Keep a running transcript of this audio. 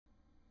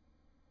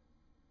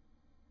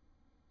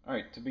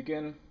Alright, to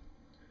begin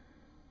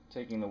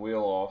taking the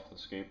wheel off the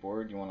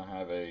skateboard, you want to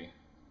have a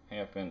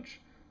 1/2 inch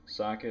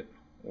socket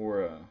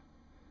or a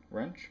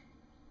wrench.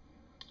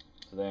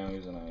 Today I'm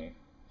using a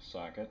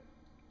socket.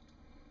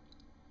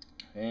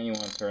 And you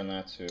want to turn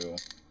that to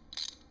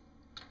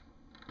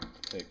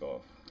take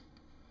off.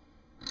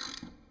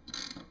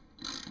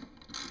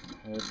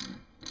 Head.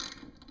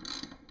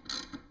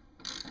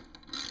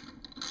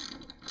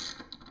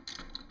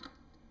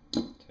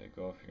 Take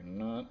off your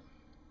nut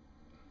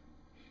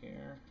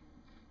here.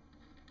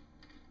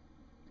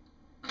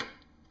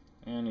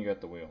 And you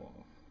got the wheel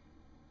off.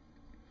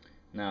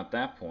 Now at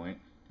that point,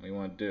 what you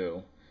want to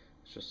do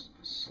is just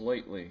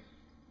slightly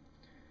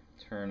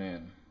turn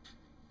in.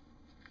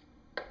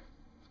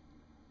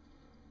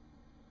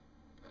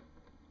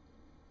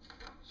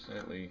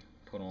 Slightly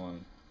put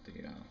on the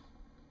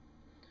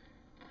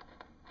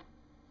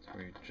so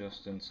you're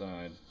just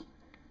inside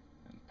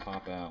and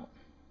pop out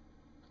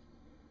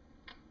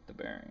the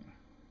bearing.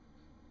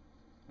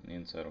 And the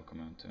inside will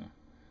come out too.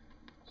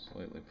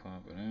 Slightly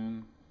pop it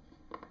in,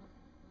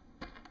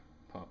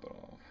 pop it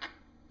off.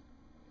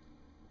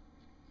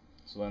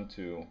 So then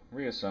to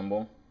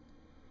reassemble,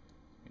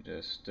 you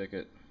just stick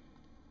it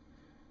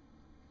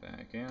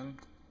back in,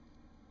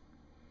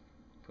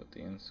 put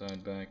the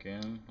inside back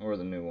in, or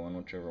the new one,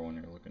 whichever one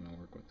you're looking to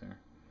work with there,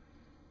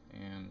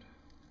 and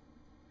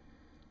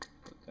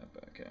put that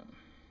back in,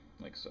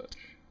 like such.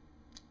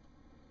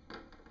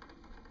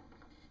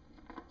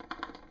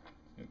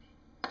 Oops.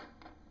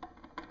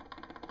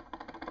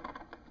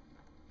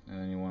 And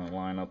then you want to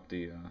line up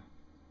the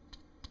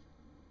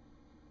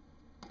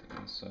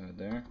inside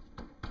there,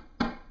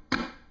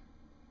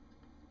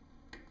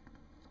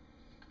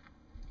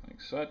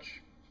 like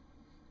such.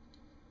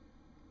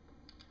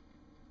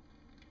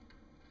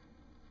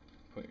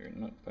 Put your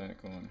nut back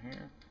on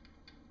here.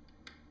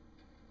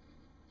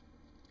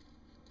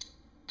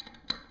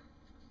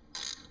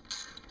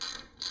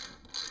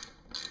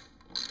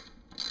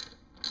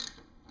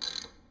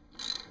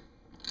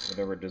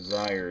 Whatever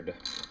desired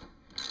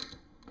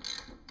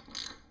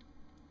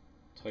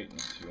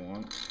tightness you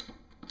want.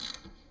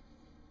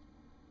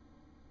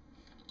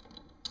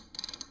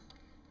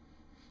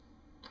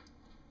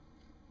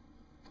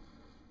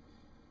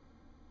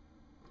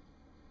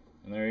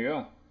 And there you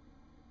go.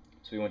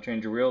 So you want to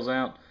change your wheels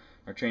out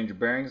or change your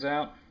bearings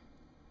out?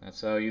 That's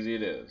how easy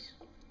it is.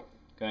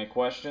 Got any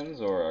questions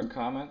or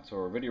comments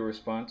or video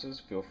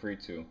responses? Feel free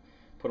to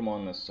put them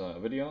on this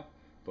video.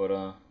 But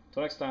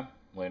until next time,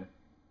 later.